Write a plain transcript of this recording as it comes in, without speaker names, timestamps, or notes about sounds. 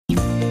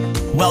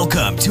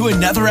Welcome to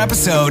another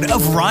episode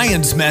of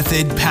Ryan's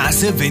Method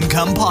Passive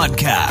Income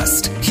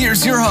Podcast.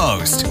 Here's your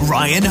host,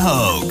 Ryan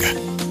Hogue.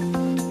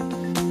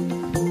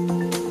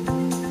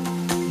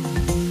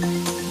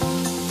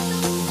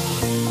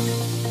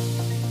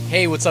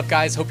 Hey, what's up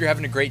guys? Hope you're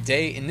having a great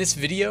day. In this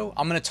video,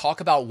 I'm going to talk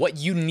about what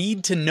you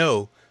need to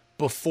know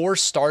before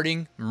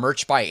starting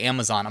Merch by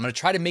Amazon. I'm going to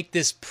try to make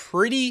this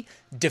pretty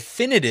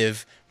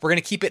definitive. We're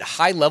going to keep it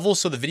high level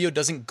so the video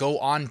doesn't go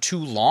on too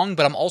long,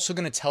 but I'm also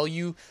going to tell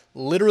you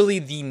literally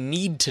the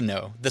need to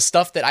know, the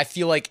stuff that I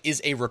feel like is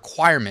a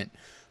requirement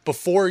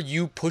before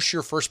you push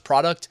your first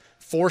product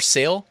for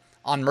sale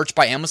on Merch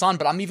by Amazon.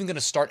 But I'm even going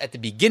to start at the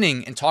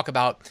beginning and talk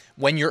about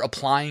when you're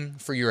applying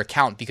for your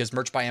account, because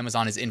Merch by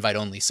Amazon is invite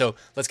only. So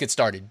let's get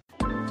started.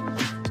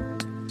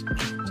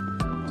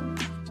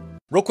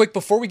 Real quick,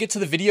 before we get to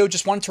the video,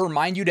 just wanted to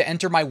remind you to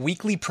enter my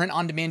weekly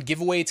print-on-demand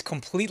giveaway. It's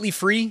completely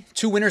free.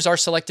 2 winners are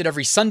selected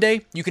every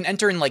Sunday. You can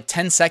enter in like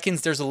 10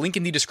 seconds. There's a link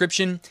in the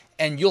description,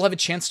 and you'll have a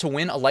chance to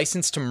win a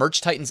license to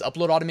Merch Titans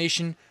Upload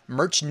Automation,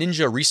 Merch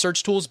Ninja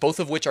Research Tools, both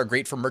of which are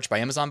great for Merch by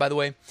Amazon, by the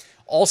way.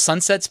 All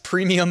Sunsets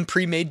premium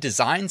pre-made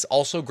designs,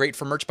 also great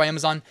for Merch by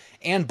Amazon,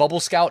 and Bubble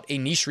Scout, a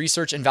niche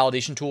research and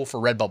validation tool for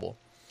Redbubble.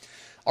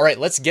 All right,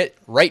 let's get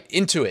right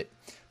into it.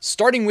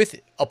 Starting with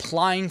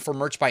applying for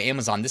Merch by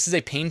Amazon. This is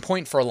a pain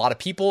point for a lot of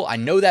people. I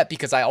know that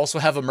because I also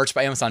have a Merch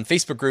by Amazon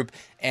Facebook group,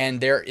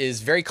 and there is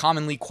very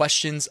commonly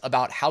questions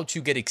about how to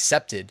get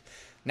accepted.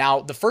 Now,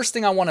 the first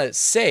thing I want to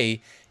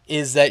say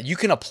is that you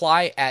can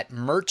apply at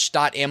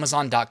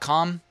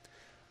merch.amazon.com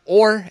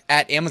or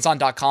at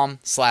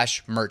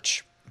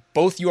amazon.com/merch.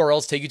 Both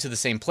URLs take you to the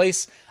same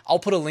place. I'll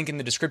put a link in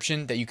the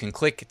description that you can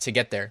click to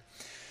get there.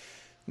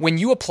 When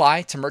you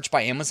apply to Merch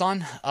by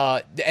Amazon,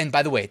 and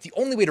by the way, the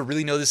only way to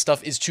really know this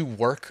stuff is to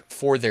work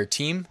for their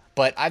team,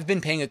 but I've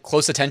been paying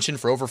close attention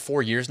for over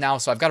 4 years now,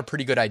 so I've got a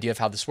pretty good idea of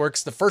how this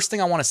works. The first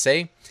thing I want to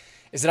say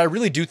is that I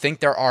really do think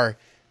there are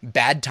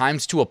bad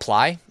times to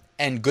apply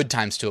and good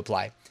times to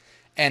apply.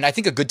 And I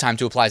think a good time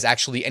to apply is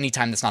actually any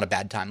time that's not a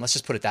bad time. Let's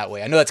just put it that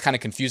way. I know that's kind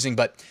of confusing,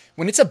 but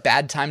when it's a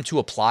bad time to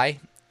apply,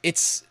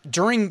 it's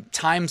during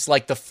times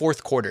like the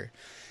fourth quarter.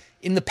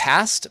 In the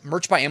past,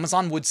 Merch by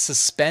Amazon would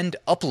suspend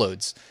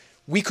uploads.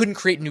 We couldn't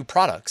create new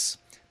products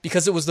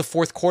because it was the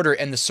fourth quarter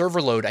and the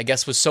server load, I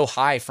guess, was so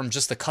high from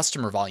just the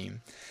customer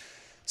volume.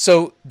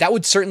 So that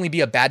would certainly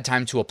be a bad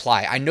time to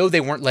apply. I know they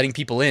weren't letting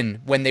people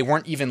in when they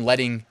weren't even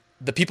letting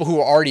the people who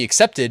were already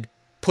accepted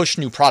push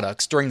new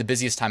products during the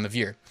busiest time of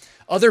year.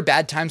 Other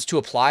bad times to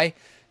apply,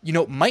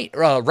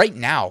 right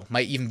now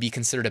might even be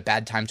considered a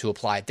bad time to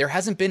apply. There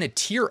hasn't been a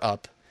tier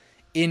up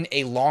in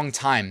a long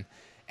time.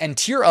 And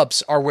tier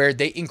ups are where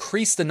they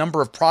increase the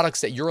number of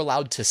products that you're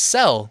allowed to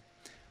sell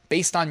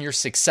based on your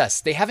success.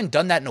 They haven't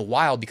done that in a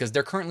while because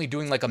they're currently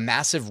doing like a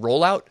massive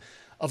rollout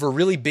of a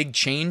really big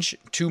change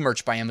to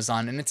Merch by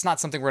Amazon. And it's not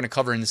something we're going to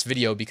cover in this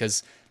video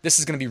because this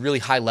is going to be really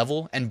high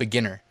level and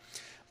beginner.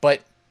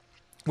 But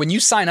when you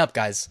sign up,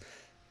 guys,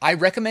 I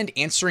recommend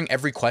answering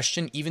every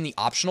question, even the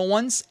optional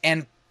ones,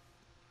 and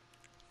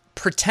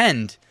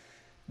pretend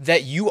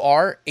that you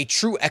are a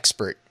true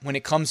expert when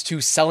it comes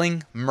to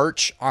selling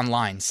merch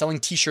online, selling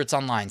t-shirts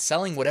online,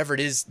 selling whatever it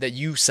is that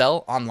you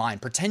sell online.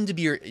 Pretend to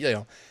be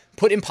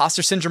put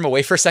imposter syndrome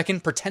away for a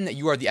second. Pretend that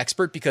you are the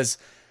expert, because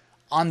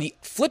on the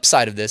flip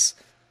side of this,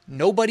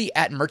 nobody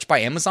at Merch by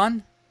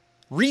Amazon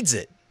reads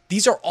it.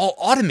 These are all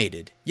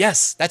automated.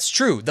 Yes, that's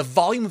true. The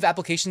volume of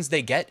applications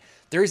they get,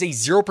 there is a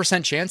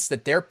 0% chance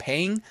that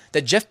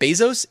that Jeff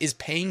Bezos is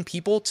paying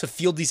people to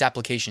field these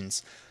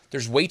applications.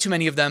 There's way too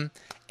many of them,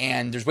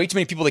 and there's way too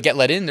many people that get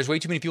let in. There's way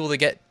too many people that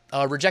get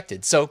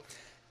rejected. So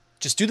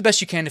just do the best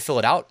you can to fill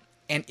it out.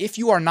 And if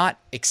you are not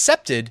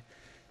accepted,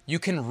 you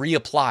can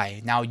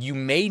reapply. Now, you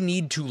may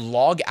need to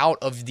log out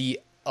of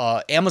the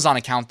Amazon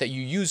account that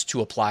you used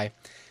to apply,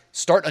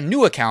 start a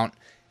new account,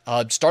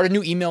 start a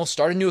new email,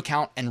 start a new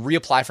account, and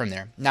reapply from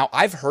there. Now,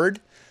 I've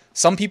heard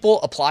some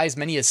people apply as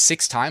many as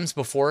 6 times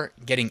before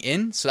getting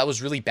in, so that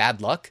was really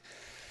bad luck.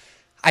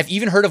 I've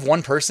even heard of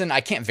one person, I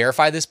can't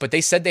verify this, but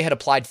they said they had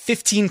applied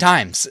 15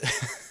 times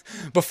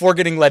before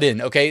getting let in.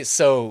 Okay,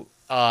 so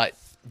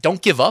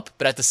don't give up.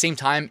 But at the same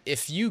time,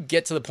 if you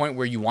get to the point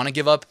where you want to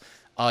give up,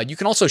 you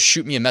can also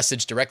shoot me a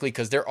message directly,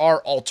 because there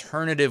are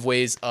alternative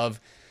ways of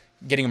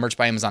getting a Merch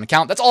by Amazon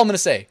account. That's all I'm going to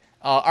say.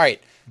 All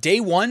right, day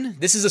 1,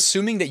 this is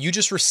assuming that you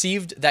just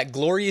received that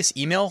glorious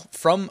email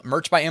from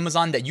Merch by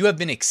Amazon that you have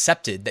been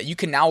accepted, that you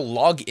can now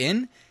log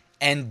in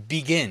and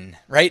begin,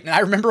 right? And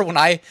I remember when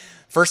I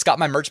first got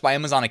my Merch by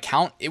Amazon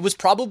account, it was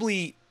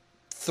probably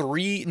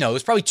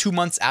 2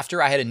 months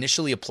after I had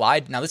initially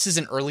applied. Now, this is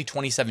in early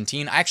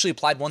 2017. I actually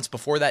applied once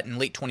before that in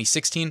late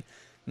 2016,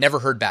 never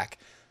heard back.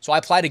 So I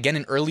applied again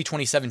in early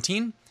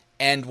 2017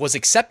 and was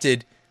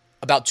accepted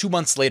about 2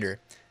 months later.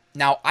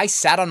 Now, I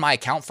sat on my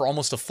account for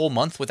almost a full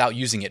month without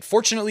using it.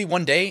 Fortunately,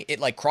 one day it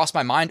crossed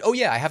my mind, oh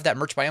yeah, I have that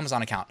Merch by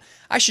Amazon account.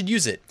 I should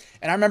use it.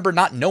 And I remember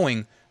not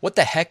knowing what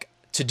the heck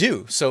to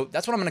do. So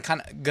that's what I'm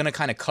gonna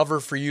kind of cover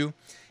for you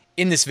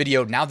in this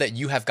video now that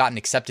you have gotten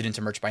accepted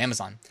into Merch by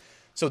Amazon.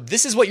 So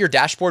this is what your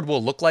dashboard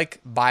will look like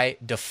by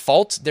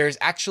default. There's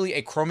actually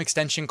a Chrome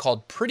extension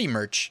called Pretty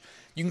Merch.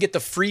 You can get the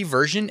free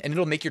version and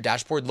it'll make your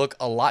dashboard look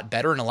a lot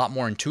better and a lot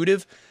more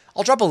intuitive.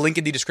 I'll drop a link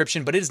in the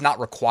description, but it is not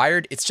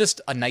required. It's just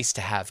a nice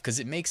to have because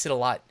it makes it a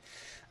lot,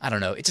 I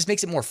don't know, it just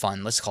makes it more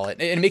fun, let's call it.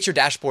 And it makes your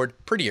dashboard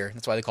prettier.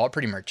 That's why they call it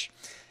Pretty Merch.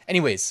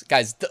 Anyways,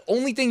 guys, the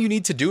only thing you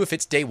need to do if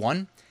it's day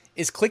one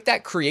is click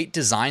that Create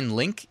Design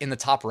link in the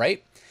top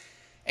right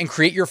and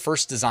create your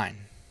first design.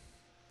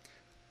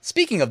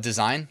 Speaking of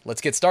design,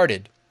 let's get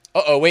started.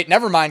 Wait,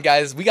 never mind,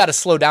 guys. We got to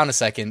slow down a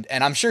second,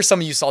 and I'm sure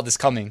some of you saw this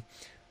coming.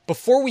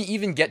 Before we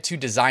even get to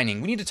designing,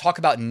 we need to talk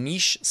about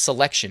niche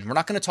selection. We're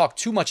not going to talk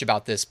too much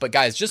about this, but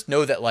guys, just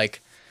know that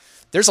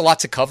there's a lot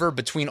to cover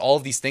between all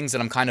of these things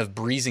that I'm kind of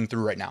breezing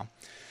through right now.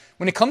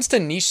 When it comes to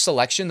niche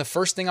selection, the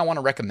first thing I want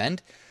to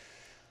recommend,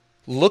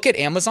 look at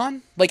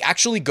Amazon.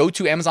 Actually go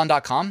to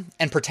Amazon.com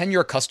and pretend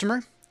you're a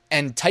customer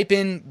and type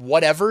in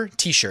whatever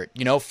t-shirt,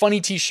 funny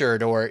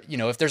t-shirt, or,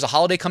 if there's a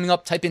holiday coming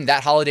up, type in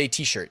that holiday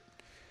t-shirt.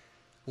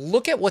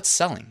 Look at what's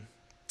selling.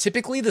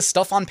 Typically, the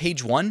stuff on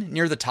page 1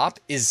 near the top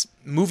is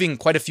moving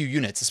quite a few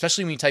units,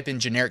 especially when you type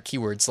in generic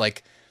keywords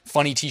like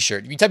funny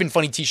t-shirt. If you type in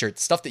funny t-shirt,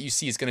 stuff that you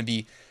see is going to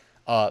be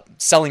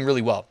selling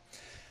really well.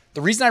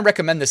 The reason I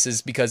recommend this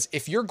is because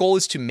if your goal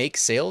is to make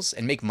sales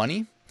and make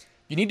money,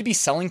 you need to be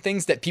selling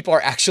things that people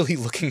are actually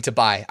looking to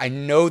buy. I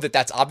know that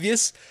that's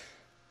obvious,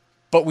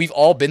 but we've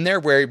all been there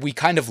where we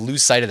kind of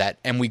lose sight of that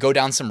and we go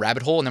down some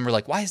rabbit hole and then we're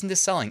like, why isn't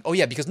this selling? Oh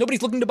yeah, because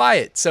nobody's looking to buy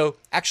it. So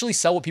actually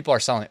sell what people are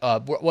selling,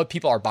 what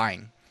people are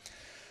buying.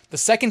 The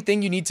second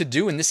thing you need to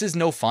do, and this is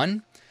no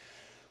fun,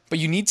 but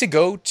you need to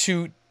go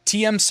to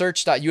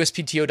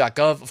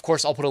tmsearch.uspto.gov. Of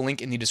course, I'll put a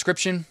link in the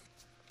description.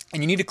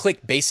 And you need to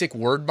click basic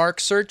word mark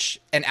search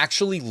and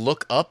actually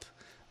look up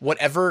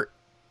whatever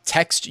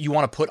text you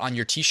want to put on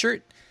your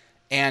t-shirt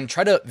and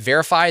try to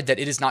verify that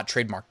it is not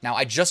trademarked. Now,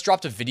 I just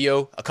dropped a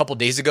video a couple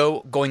days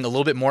ago going a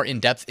little bit more in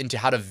depth into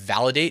how to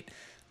validate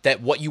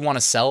that what you want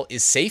to sell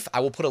is safe. I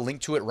will put a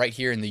link to it right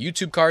here in the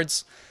YouTube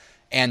cards,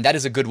 and that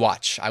is a good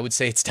watch. I would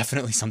say it's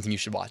definitely something you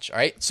should watch, all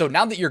right? So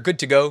now that you're good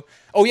to go,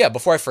 oh yeah,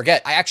 before I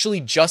forget, I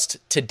actually just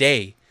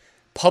today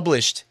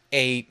published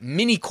a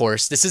mini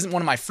course. This isn't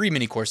one of my free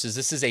mini courses.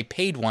 This is a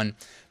paid one,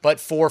 but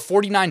for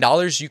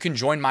 $49, you can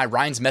join my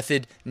Ryan's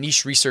Method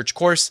niche research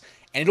course,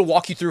 and it'll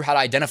walk you through how to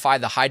identify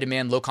the high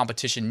demand, low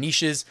competition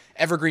niches,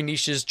 evergreen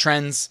niches,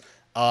 trends,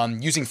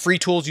 using free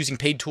tools, using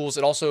paid tools.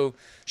 It also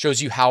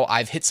shows you how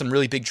I've hit some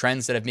really big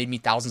trends that have made me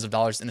thousands of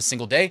dollars in a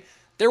single day.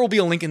 There will be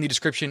a link in the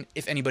description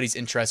if anybody's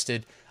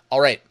interested. All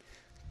right,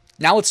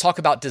 now let's talk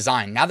about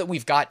design. Now that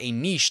we've got a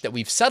niche that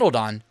we've settled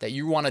on that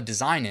you want to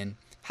design in,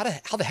 how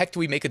the heck do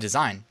we make a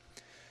design?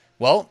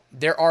 Well,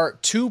 there are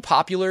 2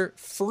 popular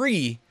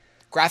free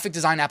graphic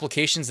design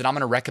applications that I'm going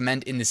to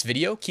recommend in this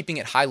video, keeping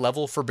it high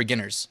level for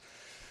beginners.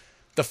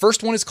 The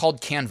first one is called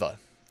Canva.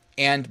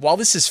 And while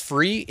this is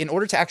free, in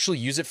order to actually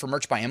use it for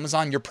Merch by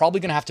Amazon, you're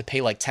probably going to have to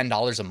pay like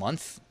 $10 a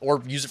month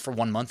or use it for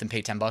 1 month and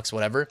pay $10,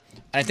 whatever.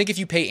 And I think if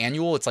you pay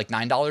annual, it's like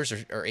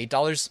 $9 or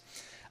 $8.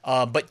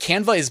 But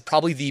Canva is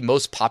probably the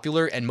most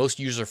popular and most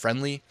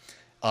user-friendly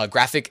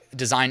graphic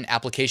design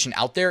application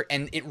out there,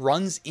 and it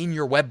runs in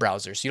your web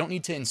browser. So you don't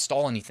need to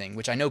install anything,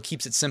 which I know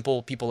keeps it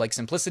simple. People like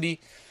simplicity.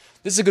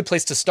 This is a good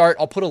place to start.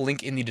 I'll put a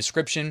link in the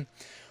description,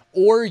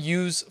 or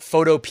use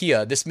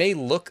Photopea. This may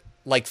look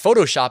like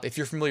Photoshop if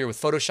you're familiar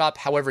with Photoshop.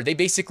 However, they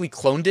basically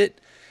cloned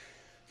it,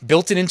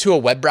 built it into a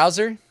web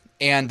browser,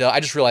 and I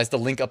just realized the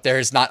link up there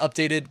is not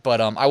updated, but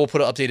I will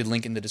put an updated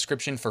link in the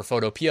description for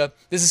Photopea.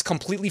 This is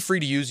completely free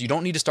to use. You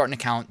don't need to start an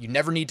account. You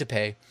never need to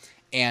pay,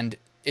 and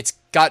it's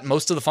got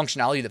most of the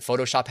functionality that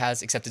Photoshop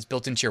has, except it's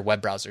built into your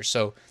web browser.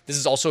 So this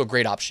is also a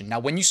great option. Now,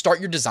 when you start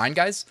your design,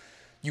 guys,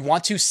 you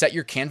want to set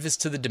your canvas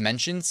to the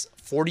dimensions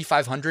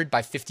 4,500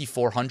 by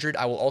 5,400.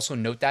 I will also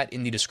note that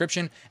in the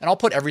description, and I'll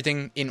put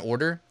everything in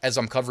order as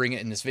I'm covering it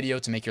in this video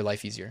to make your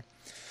life easier.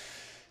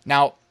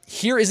 Now,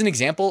 here is an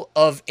example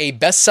of a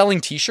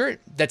best-selling t-shirt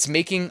that's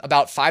making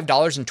about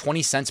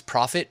 $5.20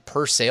 profit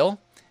per sale.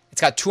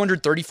 It's got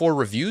 234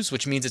 reviews,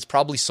 which means it's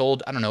probably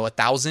sold,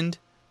 1,000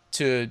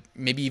 to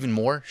maybe even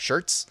more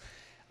shirts.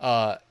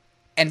 And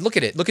look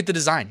at it. Look at the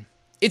design.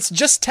 It's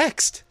just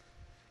text.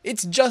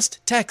 It's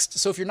just text.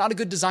 So if you're not a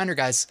good designer,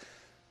 guys,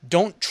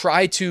 don't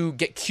try to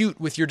get cute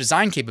with your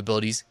design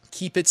capabilities.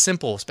 Keep it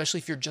simple, especially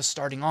if you're just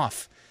starting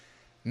off.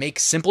 Make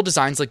simple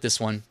designs like this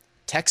one,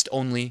 text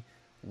only.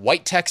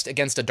 White text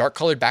against a dark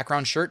colored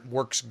background shirt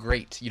works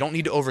great. You don't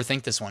need to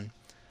overthink this one.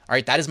 All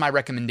right, that is my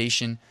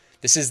recommendation.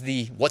 This is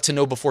the what to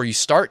know before you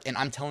start, and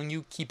I'm telling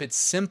you, keep it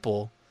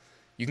simple.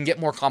 You can get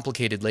more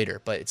complicated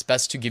later, but it's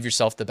best to give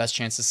yourself the best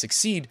chance to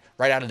succeed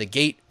right out of the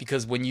gate,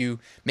 because when you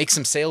make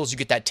some sales, you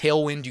get that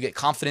tailwind, you get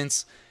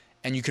confidence,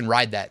 and you can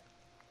ride that.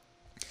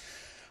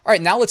 All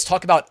right, now let's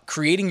talk about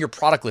creating your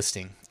product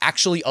listing,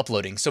 actually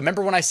uploading. So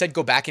remember when I said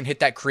go back and hit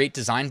that create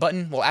design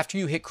button? Well, after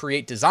you hit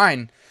create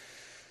design,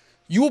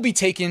 you will be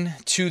taken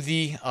to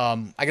the,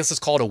 I guess let's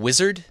call it a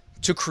wizard,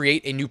 to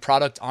create a new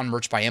product on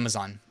Merch by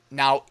Amazon.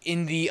 Now,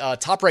 in the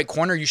top right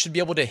corner, you should be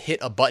able to hit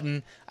a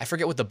button. I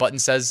forget what the button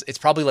says. It's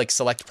probably like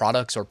select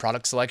products or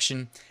product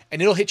selection.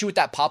 And it'll hit you with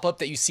that pop-up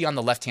that you see on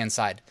the left-hand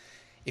side.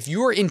 If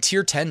you are in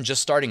tier 10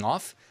 just starting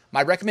off,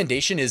 my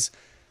recommendation is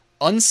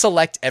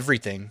unselect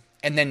everything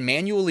and then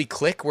manually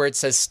click where it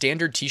says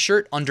standard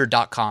t-shirt under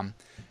 .com.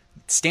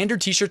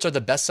 Standard t-shirts are the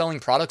best-selling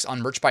products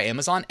on Merch by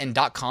Amazon, and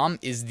 .com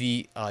is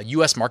the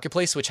US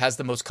marketplace, which has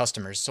the most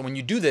customers. So when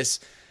you do this,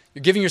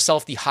 you're giving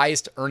yourself the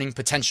highest earning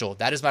potential.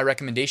 That is my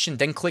recommendation.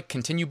 Then click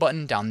continue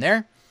button down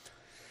there.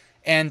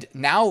 And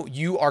now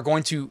you are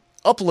going to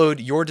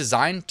upload your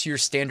design to your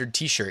standard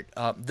t-shirt.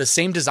 The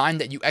same design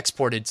that you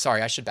exported.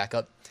 Sorry, I should back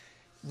up.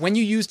 When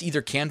you used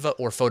either Canva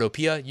or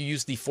Photopea, you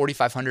use the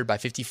 4500 by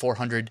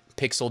 5400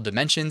 pixel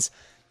dimensions.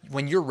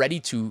 When you're ready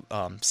to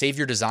save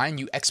your design,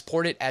 you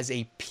export it as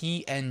a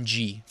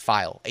PNG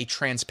file, a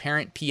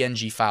transparent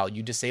PNG file.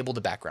 You disable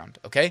the background,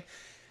 okay?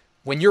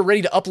 When you're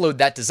ready to upload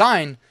that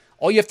design,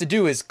 all you have to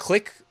do is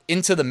click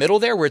into the middle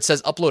there where it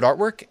says upload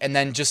artwork, and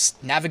then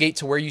just navigate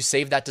to where you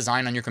save that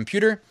design on your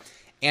computer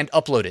and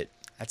upload it.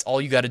 That's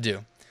all you got to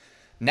do.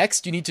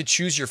 Next, you need to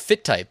choose your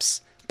fit types.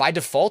 By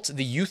default,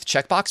 the youth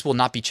checkbox will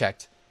not be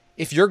checked.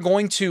 If you're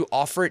going to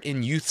offer it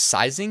in youth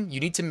sizing, you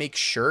need to make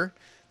sure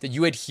that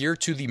you adhere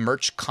to the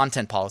merch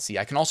content policy.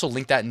 I can also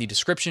link that in the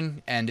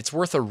description, and it's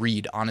worth a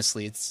read,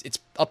 honestly. It's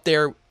up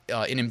there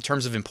in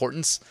terms of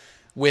importance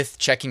with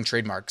checking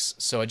trademarks.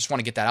 So I just want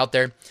to get that out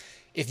there.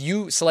 If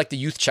you select the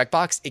youth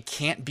checkbox, it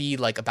can't be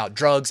like about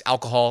drugs,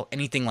 alcohol,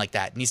 anything like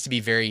that. It needs to be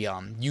very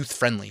youth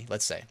friendly,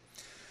 let's say.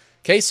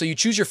 Okay, so you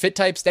choose your fit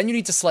types, then you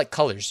need to select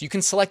colors. You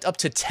can select up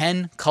to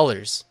 10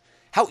 colors.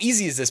 How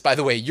easy is this, by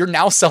the way? You're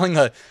now selling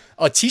a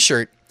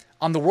t-shirt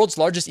on the world's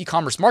largest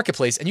e-commerce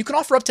marketplace, and you can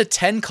offer up to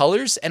 10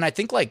 colors and I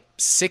think like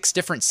 6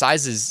 different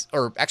sizes,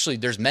 or actually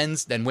there's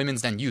men's, then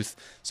women's, then youth.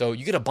 So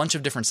you get a bunch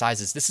of different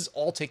sizes. This is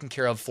all taken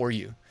care of for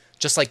you.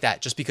 Just like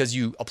that, just because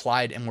you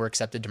applied and were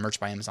accepted to Merch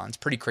by Amazon. It's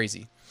pretty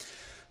crazy.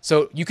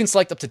 So you can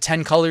select up to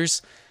 10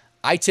 colors.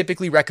 I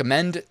typically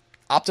recommend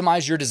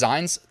optimize your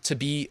designs to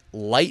be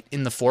light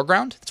in the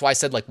foreground. That's why I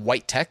said like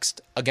white text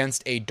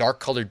against a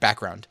dark colored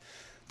background.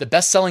 The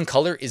best selling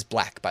color is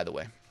black, by the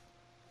way.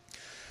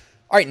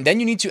 All right, and then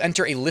you need to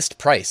enter a list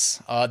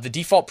price. The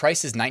default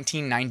price is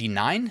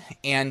 $19.99,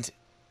 and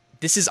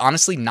this is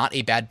honestly not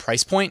a bad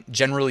price point,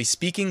 generally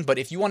speaking, but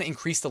if you want to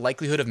increase the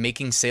likelihood of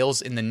making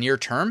sales in the near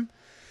term,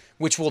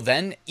 which will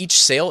then, each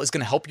sale is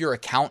going to help your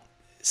account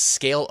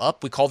scale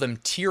up. We call them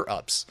tier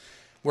ups.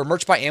 Where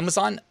Merch by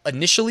Amazon,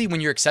 initially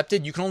when you're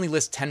accepted, you can only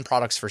list 10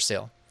 products for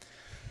sale.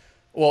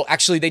 Well,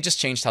 actually, they just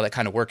changed how that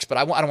kind of works, but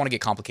I don't want to get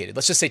complicated.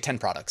 Let's just say 10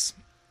 products.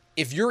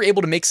 If you're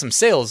able to make some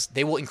sales,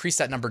 they will increase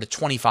that number to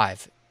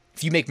 25.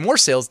 If you make more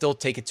sales, they'll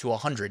take it to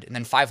 100, and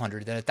then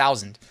 500, then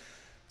 1,000.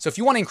 So if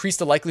you want to increase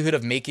the likelihood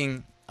of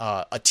making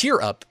a tier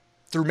up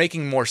through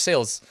making more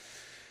sales,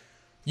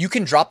 you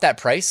can drop that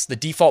price, the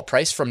default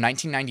price, from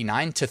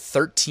 $19.99 to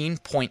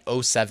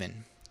 $13.07.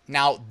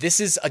 Now, this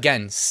is,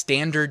 again,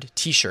 standard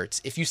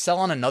t-shirts. If you sell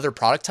on another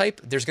product type,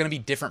 there's going to be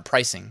different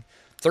pricing.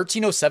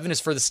 $13.07 is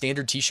for the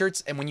standard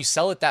t-shirts, and when you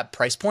sell at that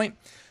price point,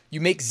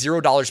 you make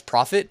 $0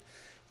 profit,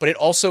 but it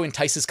also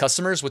entices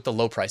customers with the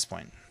low price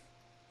point.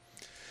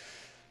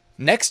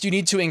 Next, you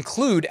need to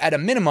include, at a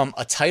minimum,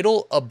 a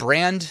title, a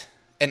brand,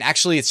 and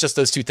actually, it's just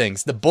those two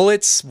things. The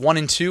bullets 1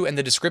 and 2 and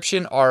the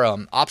description are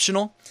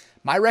optional.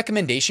 My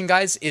recommendation,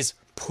 guys, is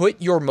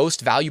put your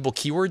most valuable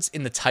keywords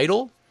in the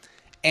title,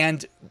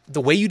 and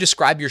the way you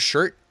describe your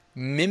shirt,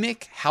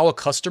 mimic how a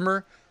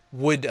customer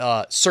would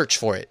search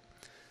for it.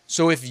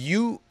 So if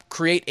you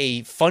create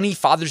a funny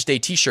Father's Day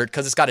t-shirt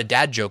because it's got a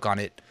dad joke on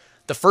it,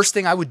 the first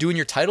thing I would do in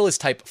your title is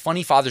type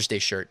funny Father's Day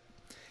shirt.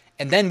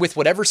 And then with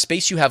whatever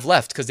space you have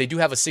left, because they do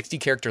have a 60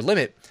 character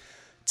limit,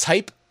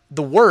 type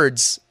the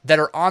words that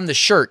are on the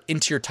shirt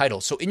into your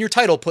title. So in your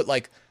title, put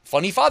like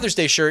funny Father's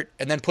Day shirt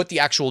and then put the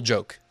actual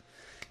joke.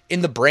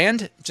 In the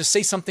brand, just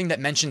say something that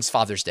mentions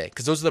Father's Day,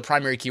 because those are the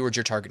primary keywords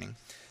you're targeting.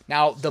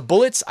 Now, the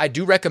bullets, I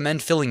do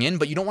recommend filling in,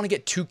 but you don't want to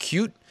get too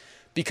cute,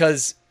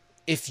 because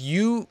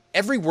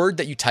every word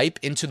that you type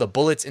into the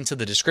bullets, into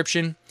the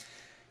description,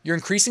 you're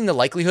increasing the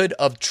likelihood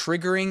of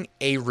triggering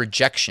a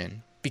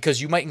rejection,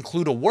 because you might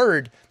include a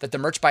word that the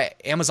Merch by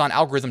Amazon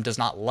algorithm does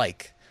not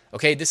like.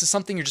 Okay, this is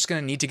something you're just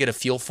going to need to get a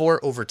feel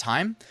for over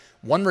time.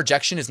 One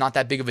rejection is not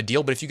that big of a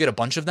deal, but if you get a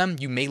bunch of them,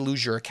 you may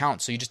lose your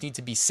account. So you just need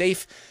to be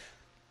safe.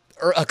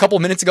 A couple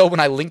minutes ago when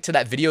I linked to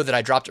that video that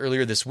I dropped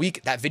earlier this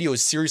week, that video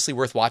is seriously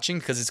worth watching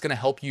because it's going to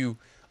help you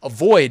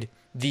avoid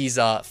these,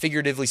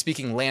 figuratively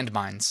speaking,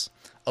 landmines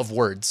of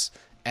words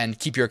and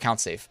keep your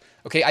account safe.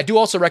 Okay, I do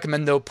also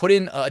recommend, though, put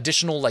in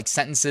additional like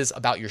sentences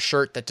about your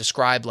shirt that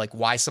describe like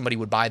why somebody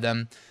would buy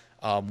them,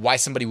 why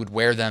somebody would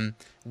wear them,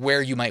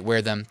 where you might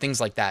wear them, things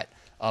like that.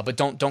 But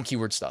don't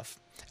keyword stuff.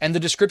 And the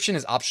description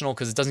is optional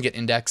because it doesn't get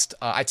indexed.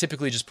 I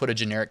typically just put a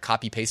generic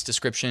copy-paste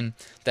description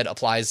that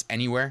applies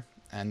anywhere.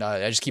 And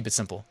I just keep it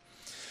simple.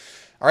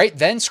 All right,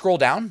 then scroll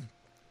down.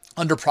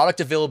 Under product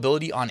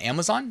availability on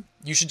Amazon,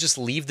 you should just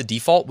leave the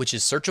default, which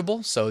is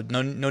searchable. So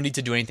no need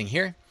to do anything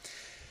here.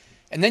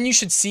 And then you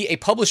should see a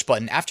publish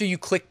button. After you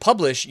click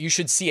publish, you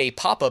should see a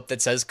pop-up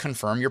that says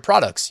confirm your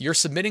products. You're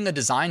submitting a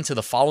design to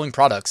the following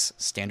products.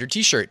 Standard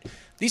t-shirt.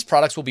 These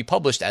products will be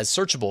published as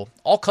searchable.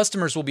 All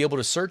customers will be able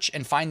to search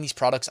and find these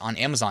products on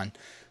Amazon.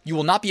 You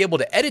will not be able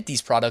to edit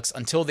these products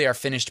until they are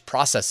finished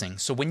processing.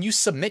 So when you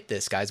submit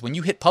this, guys, when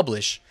you hit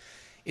publish,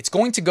 it's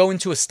going to go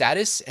into a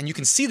status, and you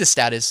can see the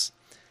status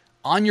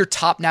on your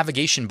top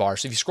navigation bar.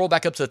 So if you scroll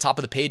back up to the top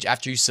of the page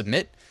after you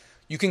submit,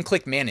 you can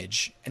click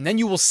manage, and then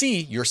you will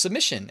see your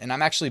submission. And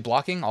I'm actually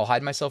blocking. I'll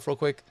hide myself real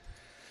quick.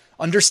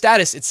 Under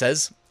status, it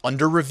says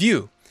under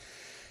review.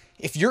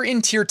 If you're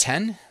in tier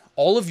 10,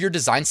 all of your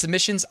design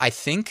submissions, I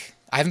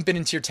haven't been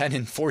in tier 10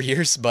 in 4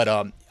 years, but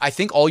I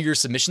think all your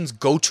submissions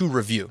go to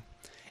review,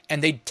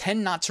 and they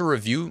tend not to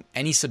review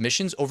any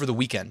submissions over the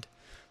weekend.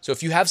 So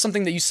if you have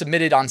something that you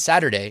submitted on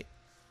Saturday,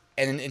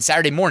 and in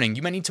Saturday morning,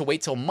 you might need to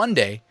wait till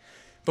Monday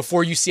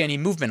before you see any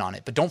movement on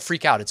it, but don't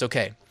freak out. It's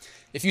okay.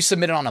 If you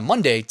submit it on a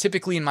Monday,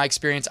 typically in my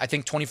experience, I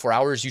think 24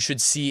 hours, you should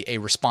see a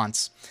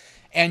response.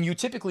 And you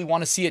typically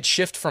want to see it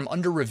shift from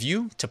under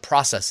review to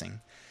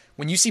processing.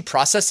 When you see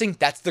processing,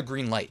 that's the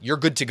green light. You're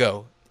good to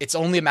go. It's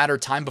only a matter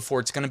of time before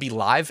it's going to be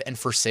live and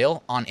for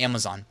sale on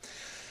Amazon.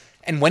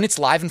 And when it's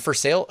live and for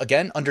sale,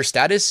 again, under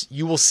status,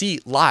 you will see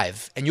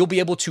live, and you'll be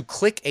able to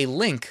click a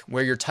link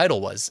where your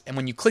title was. And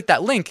when you click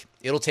that link,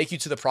 it'll take you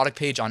to the product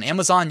page on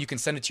Amazon. You can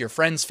send it to your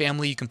friends,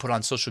 family. You can put it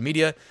on social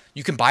media.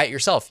 You can buy it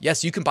yourself.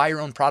 Yes, you can buy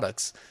your own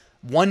products.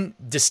 One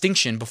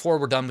distinction before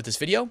we're done with this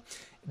video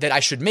that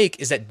I should make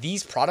is that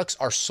these products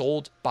are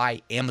sold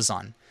by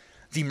Amazon.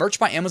 The Merch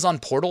by Amazon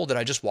portal that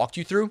I just walked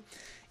you through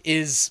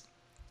is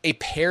a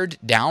pared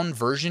down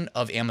version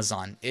of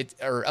Amazon,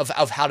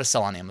 of how to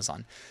sell on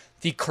Amazon.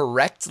 The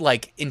correct,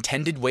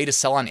 intended way to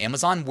sell on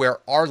Amazon, where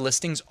our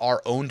listings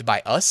are owned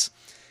by us,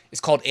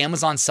 is called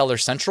Amazon Seller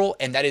Central,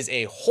 and that is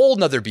a whole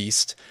nother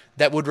beast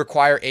that would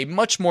require a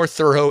much more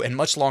thorough and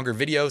much longer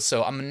video,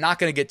 so I'm not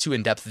going to get too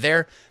in-depth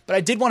there, but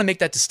I did want to make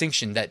that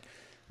distinction that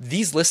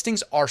these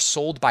listings are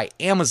sold by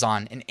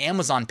Amazon, and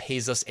Amazon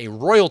pays us a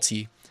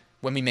royalty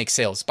when we make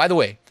sales. By the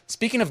way,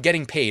 speaking of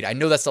getting paid, I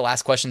know that's the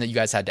last question that you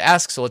guys had to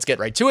ask, so let's get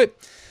right to it.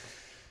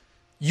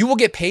 You will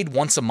get paid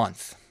once a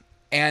month,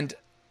 and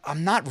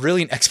I'm not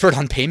really an expert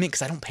on payment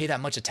because I don't pay that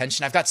much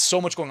attention. I've got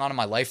so much going on in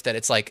my life that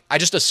it's I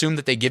just assume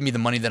that they give me the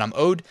money that I'm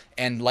owed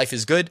and life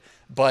is good.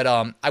 But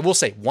I will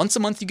say once a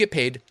month you get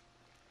paid.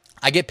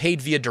 I get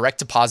paid via direct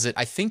deposit.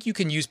 I think you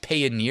can use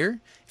Payoneer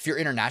if you're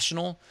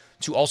international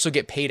to also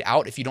get paid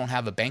out if you don't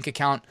have a bank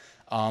account.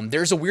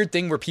 There's a weird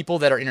thing where people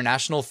that are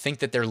international think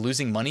that they're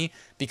losing money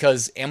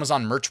because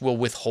Amazon Merch will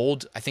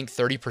withhold, I think,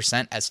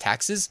 30% as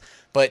taxes.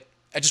 But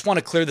I just want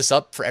to clear this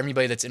up for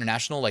everybody that's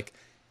international.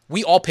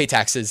 We all pay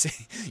taxes.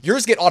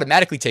 Yours get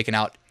automatically taken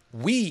out.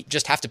 We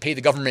just have to pay the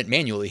government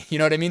manually. You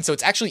know what I mean? So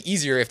it's actually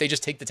easier if they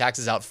just take the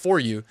taxes out for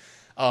you.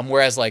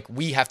 Whereas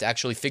we have to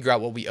actually figure out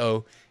what we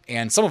owe.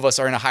 And some of us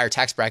are in a higher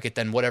tax bracket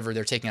than whatever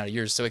they're taking out of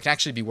yours. So it can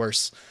actually be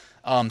worse.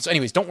 So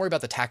anyways, don't worry about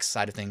the tax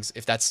side of things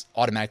if that's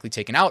automatically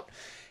taken out.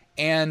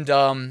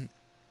 And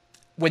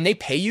when they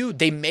pay you,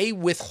 they may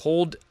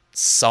withhold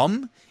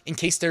some in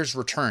case there's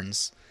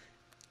returns.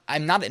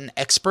 I'm not an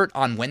expert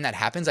on when that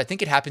happens. I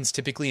think it happens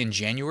typically in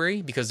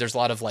January because there's a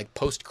lot of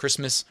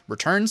post-Christmas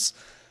returns.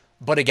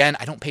 But again,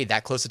 I don't pay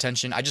that close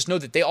attention. I just know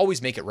that they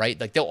always make it right.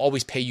 They'll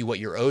always pay you what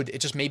you're owed.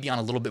 It just may be on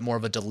a little bit more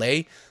of a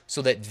delay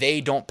so that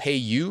they don't pay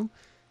you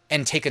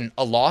and take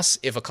a loss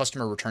if a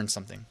customer returns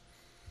something.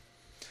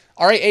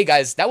 All right, hey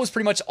guys, that was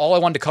pretty much all I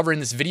wanted to cover in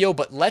this video,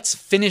 but let's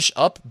finish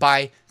up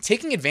by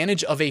taking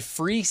advantage of a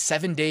free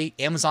 7-day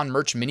Amazon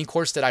Merch mini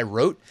course that I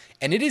wrote,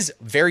 and it is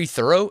very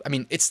thorough. I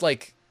mean, it's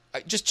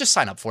just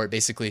sign up for it,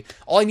 basically.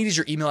 All I need is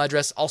your email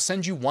address. I'll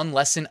send you one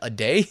lesson a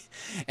day,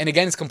 and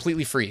again, it's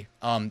completely free.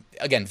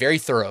 Again, very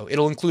thorough.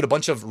 It'll include a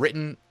bunch of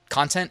written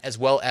content as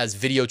well as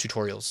video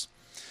tutorials.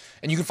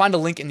 And you can find a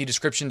link in the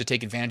description to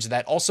take advantage of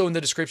that. Also in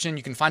the description,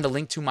 you can find a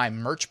link to my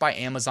Merch by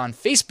Amazon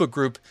Facebook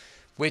group,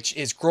 which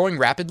is growing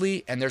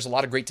rapidly, and there's a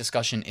lot of great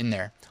discussion in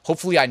there.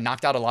 Hopefully, I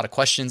knocked out a lot of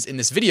questions in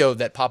this video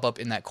that pop up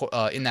in that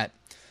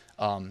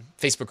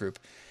Facebook group.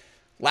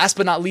 Last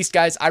but not least,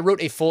 guys, I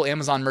wrote a full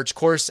Amazon Merch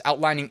course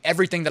outlining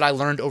everything that I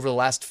learned over the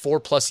last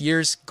 4+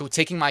 years,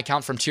 taking my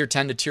account from tier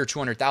 10 to tier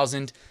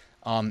 200,000,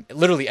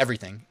 literally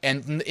everything.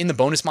 And in the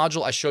bonus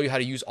module, I show you how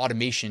to use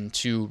automation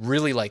to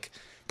really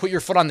put your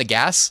foot on the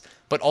gas,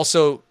 but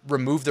also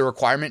remove the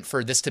requirement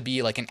for this to be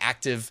an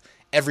active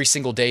every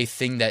single day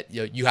thing that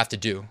you have to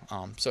do.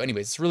 So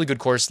anyways, it's a really good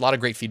course, a lot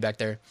of great feedback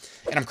there.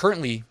 And I'm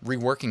currently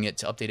reworking it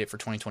to update it for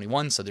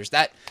 2021. So there's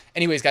that.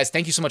 Anyways, guys,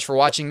 thank you so much for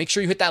watching. Make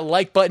sure you hit that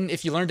like button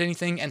if you learned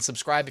anything and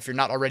subscribe if you're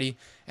not already.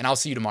 And I'll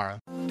see you tomorrow.